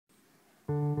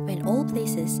old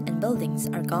places and buildings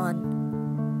are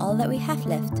gone. All that we have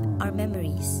left are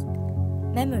memories.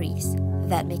 Memories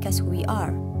that make us who we are.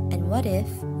 And what if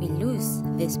we lose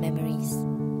these memories?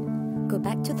 Go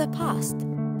back to the past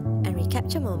and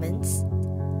recapture moments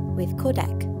with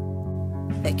Kodak.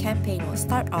 The campaign will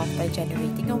start off by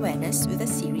generating awareness with a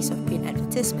series of print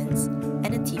advertisements and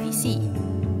a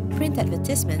TVC. Print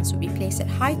advertisements will be placed at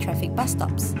high-traffic bus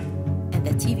stops, and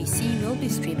the TVC will be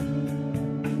streamed.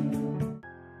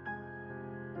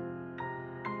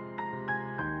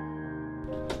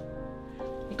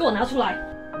 你给我拿出来！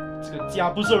这个家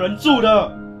不是有人住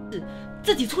的，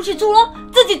自己出去住咯，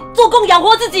自己做工养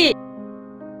活自己。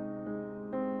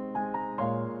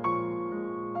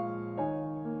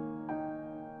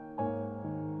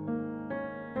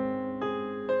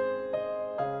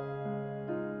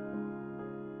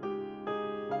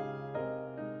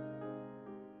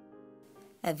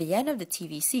 At the end of the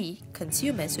TVC,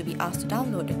 consumers will be asked to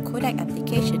download the Kodak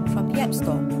application from the App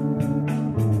Store.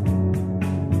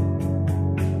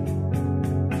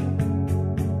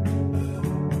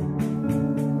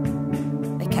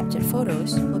 The captured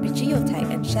photos will be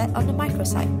geotagged and shared on the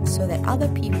microsite so that other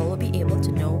people will be able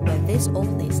to know where this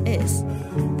old place is,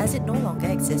 as it no longer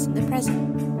exists in the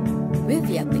present. With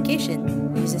the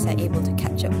application, users are able to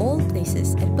capture old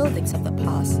places and buildings of the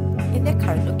past in their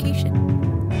current location.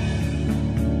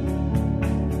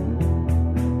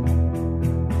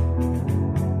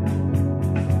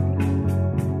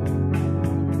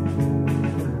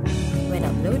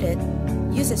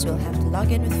 Users will have to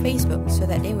log in with Facebook so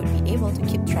that they would be able to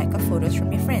keep track of photos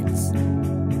from your friends.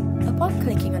 Upon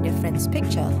clicking on your friend's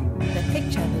picture, the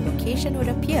picture and the location would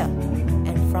appear,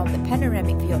 and from the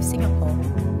panoramic view of Singapore,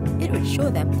 it would show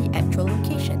them the actual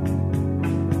location.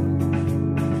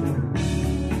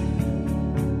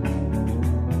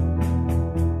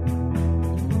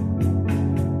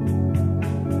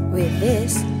 With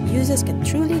this, users can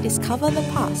truly discover the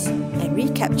past and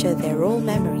recapture their old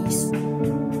memories.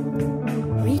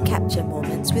 Recapture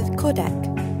moments with Kodak,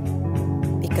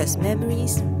 because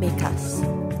memories make us.